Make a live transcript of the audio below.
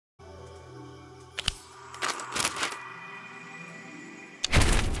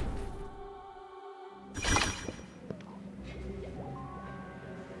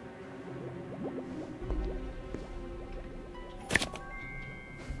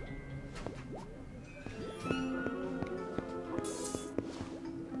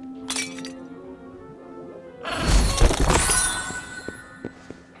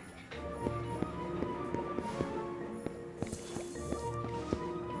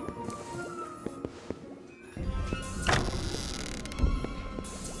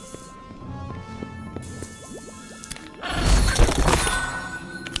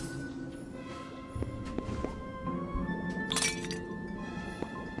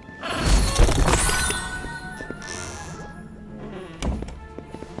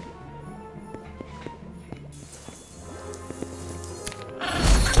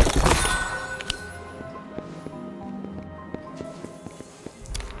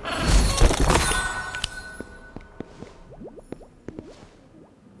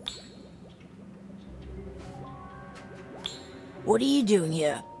What are you doing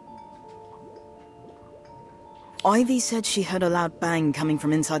here? Ivy said she heard a loud bang coming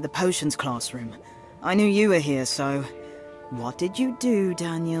from inside the potions classroom. I knew you were here, so... What did you do,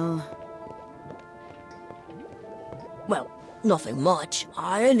 Daniel? Well, nothing much.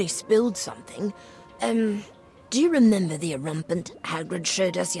 I only spilled something. Do you remember the erumpent Hagrid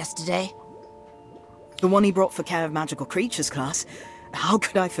showed us yesterday? The one he brought for Care of Magical Creatures class? How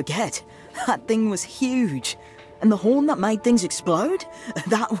could I forget? That thing was huge. And the horn that made things explode?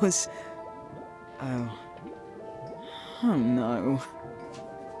 That was... Oh. Oh no.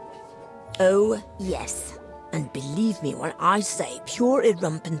 Oh, yes. And believe me when I say pure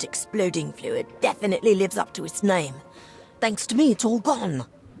erumpent exploding fluid definitely lives up to its name. Thanks to me, it's all gone.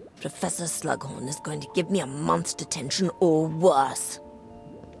 Professor Slughorn is going to give me a month's detention or worse.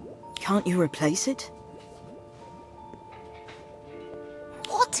 Can't you replace it?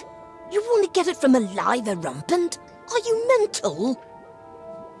 What? You want to get it from a live erumpent? Are you mental?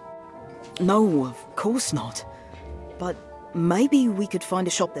 No, of course not. But maybe we could find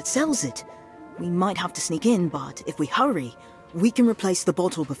a shop that sells it. We might have to sneak in, but if we hurry, we can replace the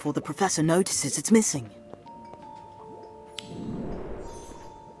bottle before the professor notices it's missing.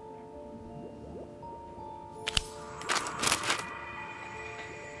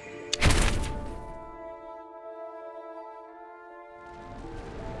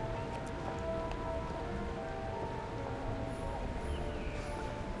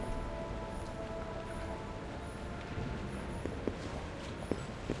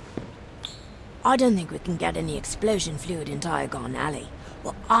 I don't think we can get any explosion fluid in Diagon Alley.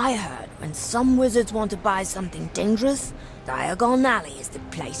 Well, I heard when some wizards want to buy something dangerous, Diagon Alley is the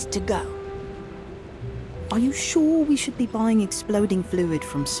place to go. Are you sure we should be buying exploding fluid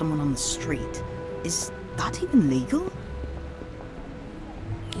from someone on the street? Is that even legal?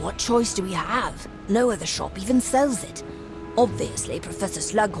 What choice do we have? No other shop even sells it. Obviously, Professor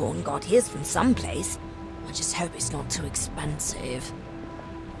Slughorn got his from someplace. I just hope it's not too expensive.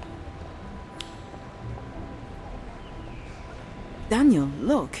 Daniel,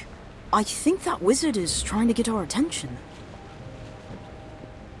 look. I think that wizard is trying to get our attention.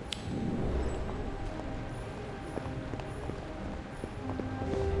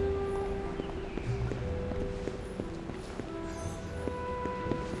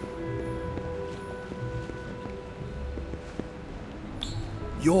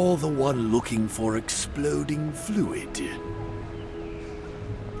 You're the one looking for exploding fluid.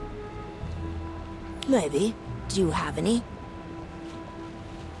 Maybe. Do you have any?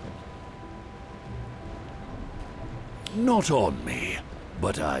 Not on me,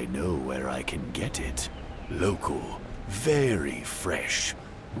 but I know where I can get it. Local, very fresh.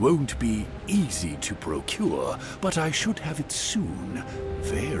 Won't be easy to procure, but I should have it soon.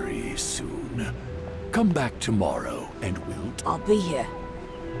 Very soon. Come back tomorrow and we'll... I'll be here.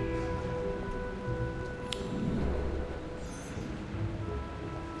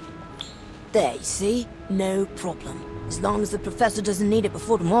 There, you see? No problem. As long as the professor doesn't need it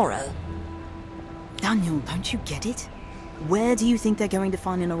before tomorrow. Daniel, don't you get it? Where do you think they're going to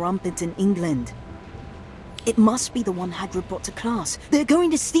find an erumpent in England? It must be the one Hagrid brought to class. They're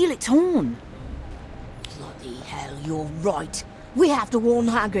going to steal its horn. Bloody hell, you're right. We have to warn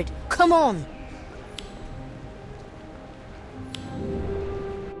Hagrid. Come on!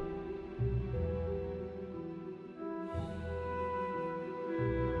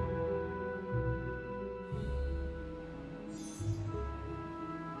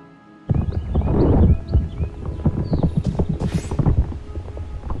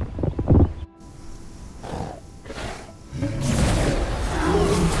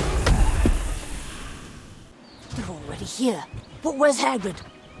 Here. But where's Hagrid?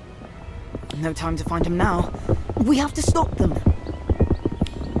 No time to find him now. We have to stop them.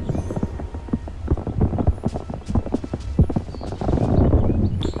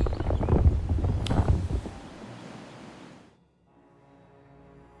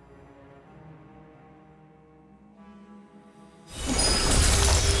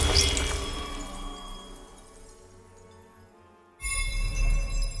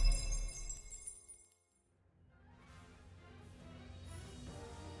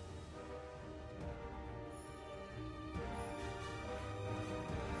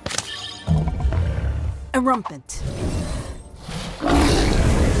 Erumpent.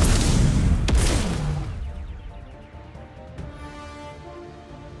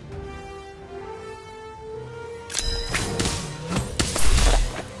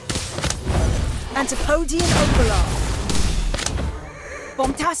 Antipodian Overlord.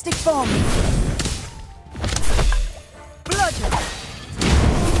 Bombastic Bomb. Bludgeon.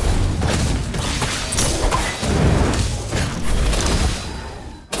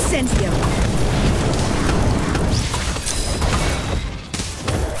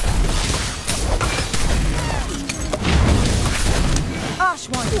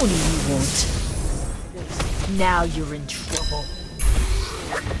 What do you want? Now you're in trouble.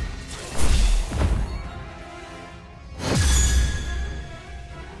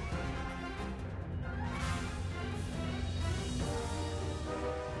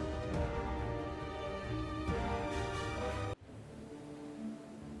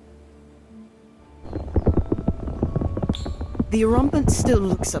 The Erumpent still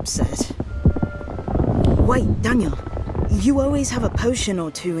looks upset. Wait, Daniel. You always have a potion or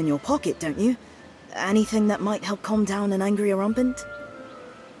two in your pocket, don't you? Anything that might help calm down an angry Erumpent?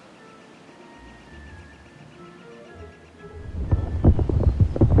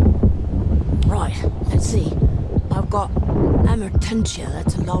 Right, let's see. I've got Amertentia,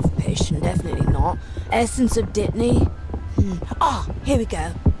 that's a love potion, definitely not. Essence of Dittany. Ah, here we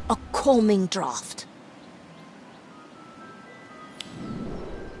go. A calming draught.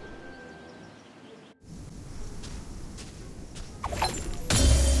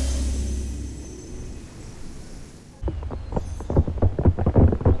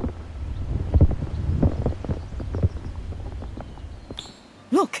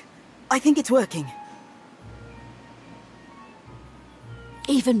 Look! I think it's working.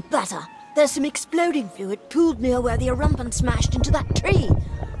 Even better. There's some exploding fluid pooled near where the Erumpent smashed into that tree.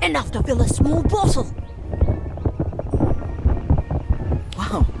 Enough to fill a small bottle.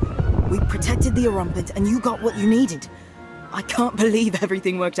 Wow. We protected the Erumpent and you got what you needed. I can't believe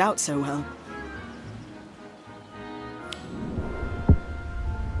everything worked out so well.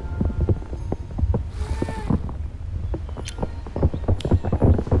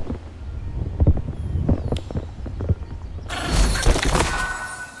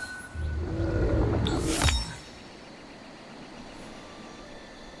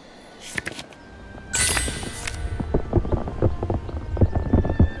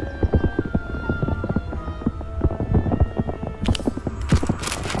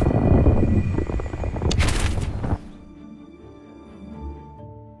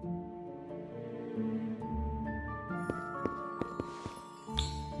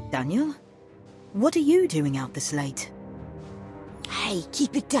 Daniel? What are you doing out this late? Hey,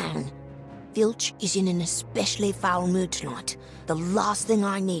 keep it down. Filch is in an especially foul mood tonight. The last thing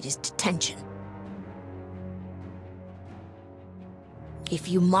I need is detention. If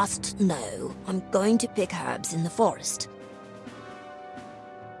you must know, I'm going to pick herbs in the forest.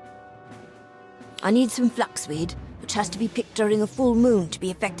 I need some flaxweed, which has to be picked during a full moon to be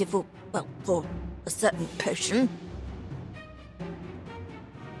effective for, well, for a certain potion.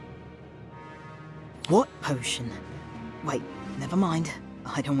 What potion? Wait, never mind.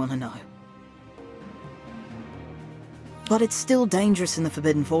 I don't want to know. But it's still dangerous in the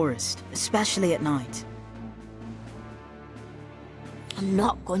Forbidden Forest, especially at night. I'm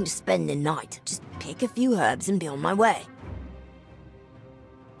not going to spend the night. Just pick a few herbs and be on my way.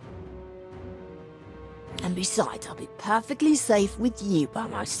 And besides, I'll be perfectly safe with you by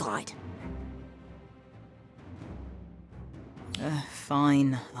my side.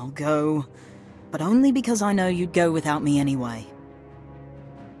 Fine, I'll go. But only because I know you'd go without me anyway.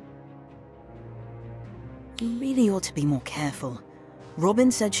 You really ought to be more careful.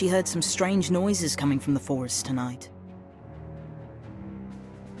 Robin said she heard some strange noises coming from the forest tonight.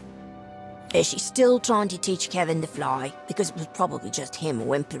 Is she still trying to teach Kevin to fly? Because it was probably just him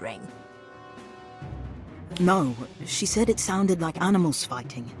whimpering. No, she said it sounded like animals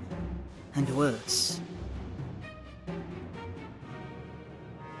fighting. And worse.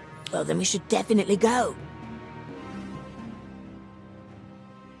 Well, then we should definitely go.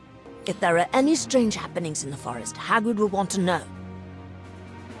 If there are any strange happenings in the forest, Hagrid will want to know.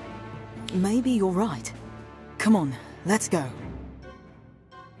 Maybe you're right. Come on, let's go.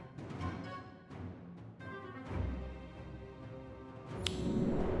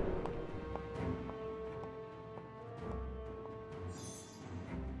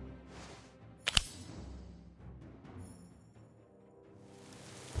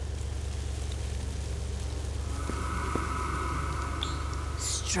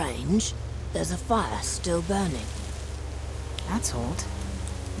 Strange. There's a fire still burning. That's odd.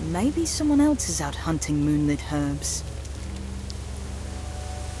 Maybe someone else is out hunting moonlit herbs.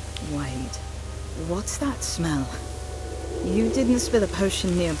 Wait, what's that smell? You didn't spill a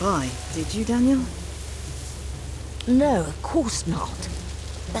potion nearby, did you, Daniel? No, of course not.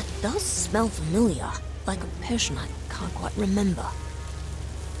 That does smell familiar, like a potion I can't quite remember.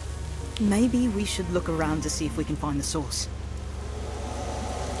 Maybe we should look around to see if we can find the source.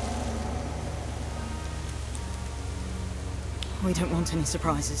 We don't want any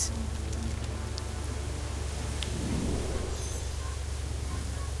surprises.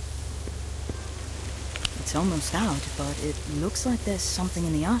 It's It's almost out, but it looks like there's something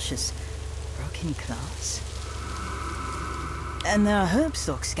in the ashes. Broken glass. And there are herb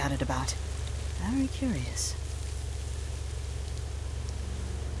stalks scattered about. Very curious.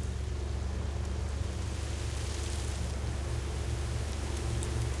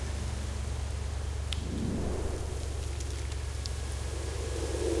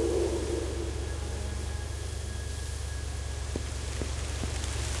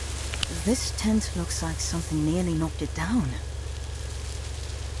 This tent looks like something nearly knocked it down.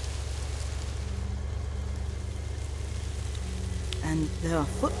 And there are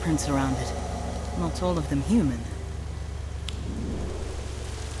footprints around it. Not all of them human.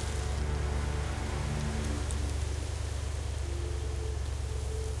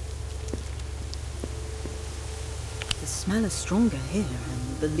 The smell is stronger here,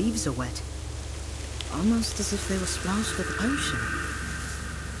 and the leaves are wet. Almost as if they were splashed with a potion.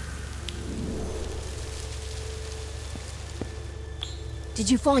 Did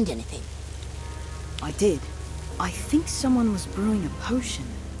you find anything? I did. I think someone was brewing a potion.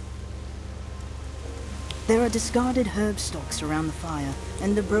 There are discarded herb stalks around the fire,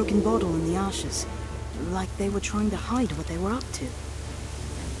 and a broken bottle in the ashes. Like they were trying to hide what they were up to.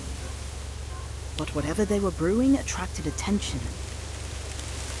 But whatever they were brewing attracted attention.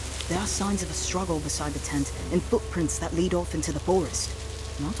 There are signs of a struggle beside the tent, and footprints that lead off into the forest.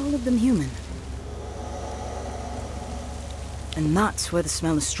 Not all of them human. And that's where the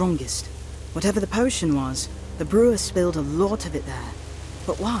smell is strongest. Whatever the potion was, the brewer spilled a lot of it there.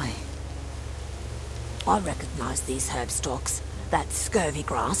 But why? I recognize these herb stalks. That's scurvy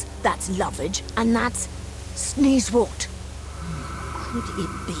grass, that's lovage, and that's sneezewort. Could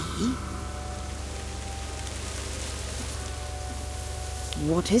it be?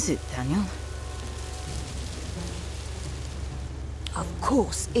 What is it, Daniel? Of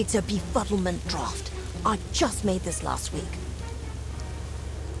course, it's a befuddlement draft. I just made this last week.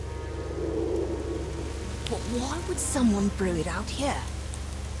 But why would someone brew it out here?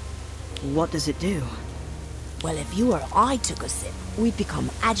 What does it do? Well, if you or I took a sip, we'd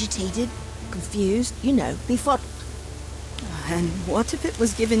become agitated, confused, you know, befuddled. And what if it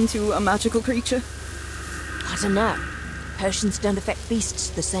was given to a magical creature? I don't know. Potions don't affect beasts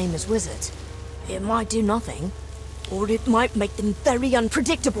the same as wizards. It might do nothing, or it might make them very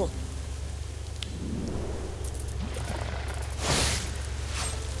unpredictable.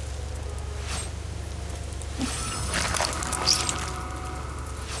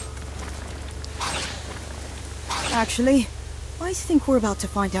 Actually, I think we're about to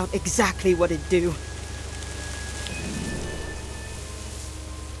find out exactly what it'd do.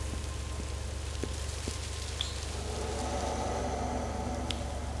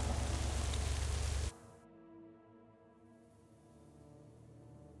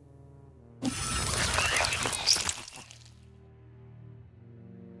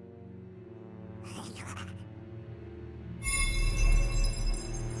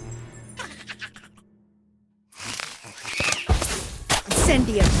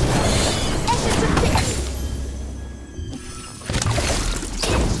 Incendium! Essence of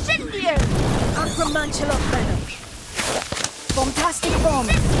Incendium! Acromantula venom! Bombastic bomb!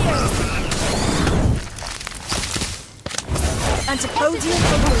 Antipodium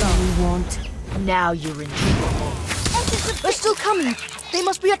You want? Now you're in trouble. They're still coming. They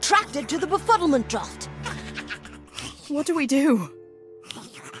must be attracted to the befuddlement draft. What do we do?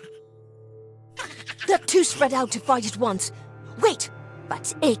 They're too spread out to fight at once. Wait,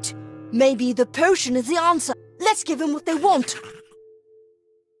 that's it. Maybe the potion is the answer. Let's give them what they want.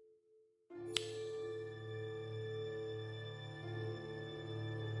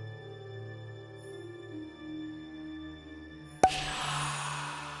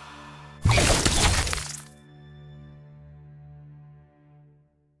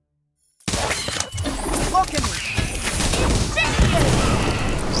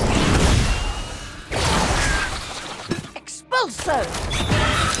 Expulso!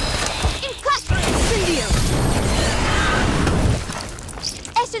 Incendio!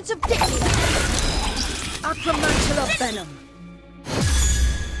 Essence of Dixie! Acromantula venom!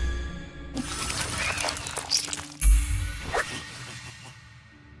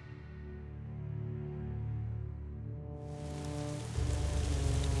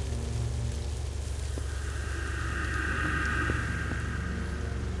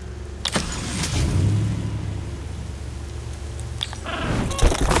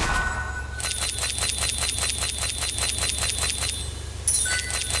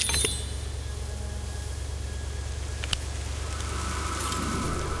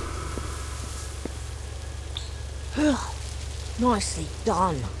 Nicely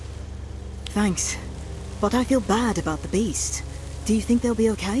done. Thanks. But I feel bad about the beast. Do you think they'll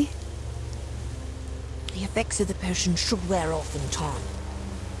be okay? The effects of the potion should wear off in time.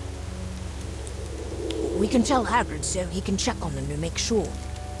 We can tell Hagrid so he can check on them to make sure.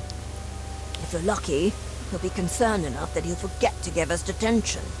 If we're lucky, he'll be concerned enough that he'll forget to give us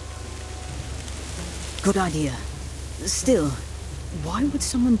detention. Good idea. Still, why would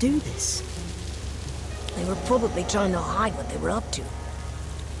someone do this? They were probably trying to hide what they were up to.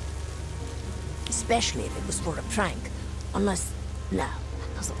 Especially if it was for a prank. Unless... no,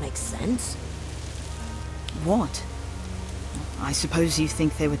 that doesn't make sense. What? I suppose you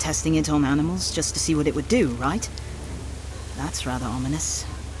think they were testing it on animals just to see what it would do, right? That's rather ominous.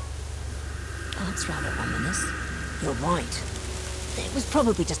 That's rather ominous. You're right. It was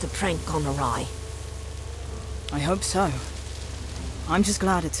probably just a prank gone awry. I hope so. I'm just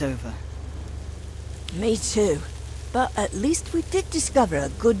glad it's over. Me too. But at least we did discover a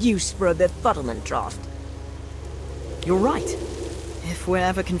good use for a befuddlement draft. You're right. If we're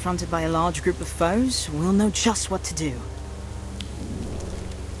ever confronted by a large group of foes, we'll know just what to do.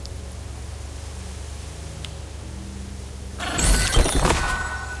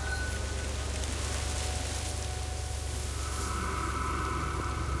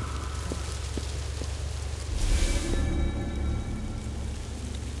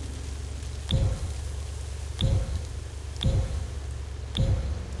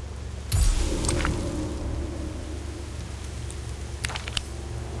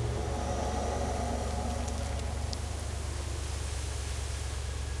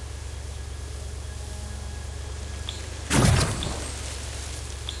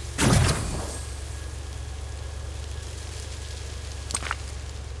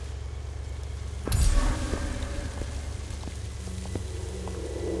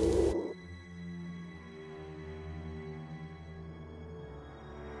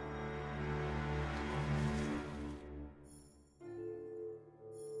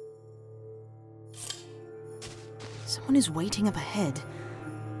 Someone is waiting up ahead.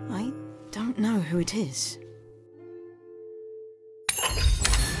 I don't know who it is.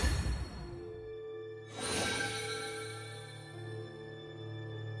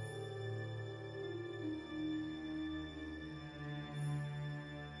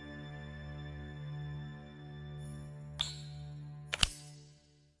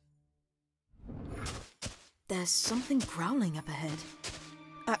 There's something growling up ahead.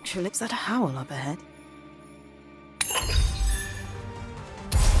 Actually, is that a howl up ahead?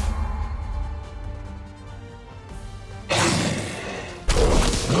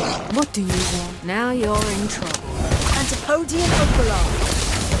 What do you want? Now you're in trouble. Antipodian Operon!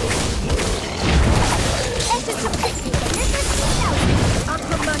 Essence of Pixie!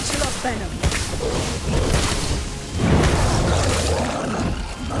 Acromantula Venom!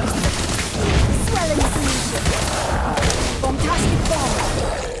 Swelling Season! Bombastic Bomb!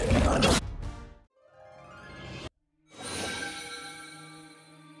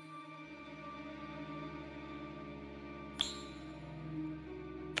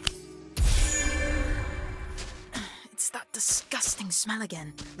 That disgusting smell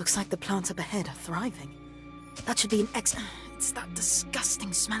again. Looks like the plants up ahead are thriving. That should be an It's that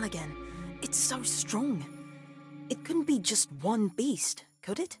disgusting smell again. It's so strong. It couldn't be just one beast,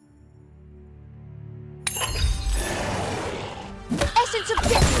 could it? Essence of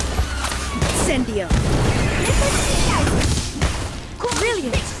Death! Incendio!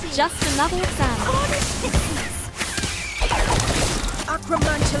 Brilliant! Just another example.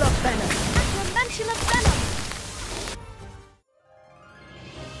 Acromantula Venom! Acromantula Venom!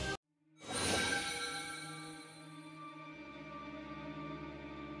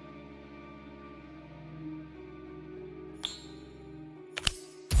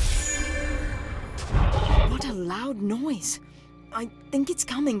 What a loud noise. I think it's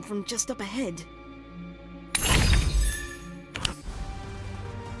coming from just up ahead.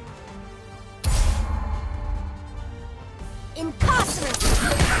 Incarcerate!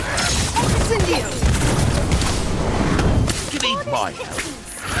 Incendio! You need my help.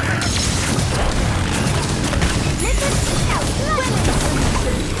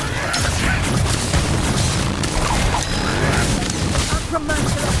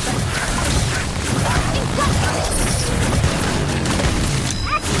 Acromantula Venom!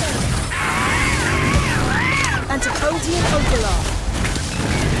 Antipodian Operon!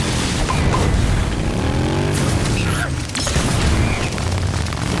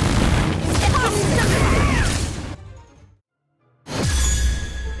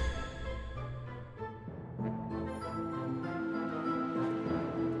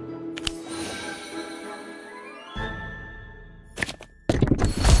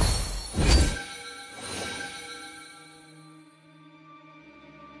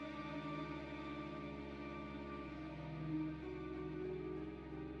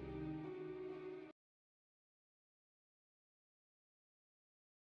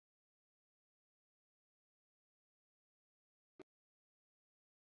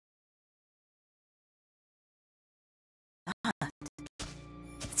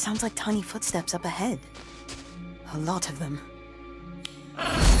 sounds like tiny footsteps up ahead. A lot of them.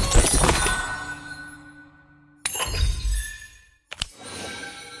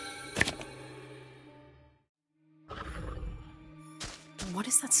 What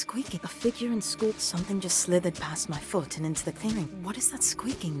is that squeaking? A figure in school. Something just slithered past my foot and into the clearing. What is that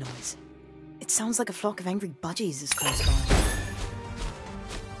squeaking noise? It sounds like a flock of angry budgies is close by.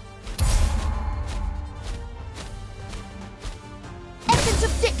 Essence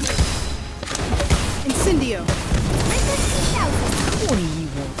of victory! Incendio! What do you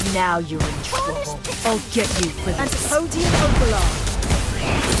want? Now you're in trouble. I'll get you for this. Antipodian Overlord!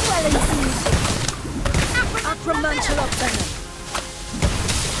 Swelling solution! Acromantula venom!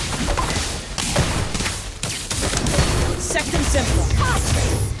 Second symbol!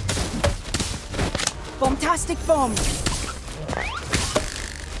 Bombastic bomb!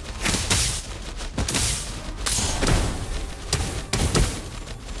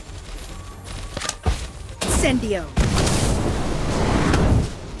 Incendio!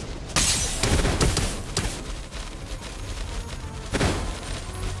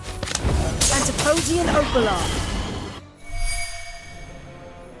 Antipodian Overlord!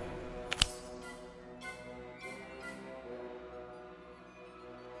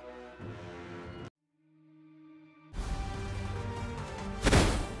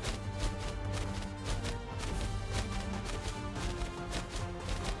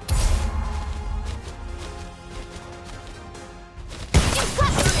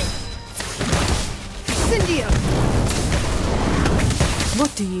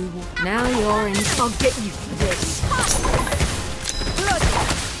 What do you want? Now you're in. I'll get you for this.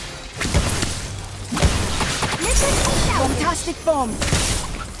 Bombastic bomb!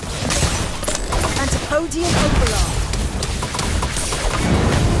 Antipodian Overlord!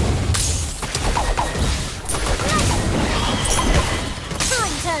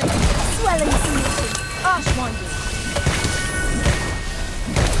 Time turn! Swelling solution! Archwinder!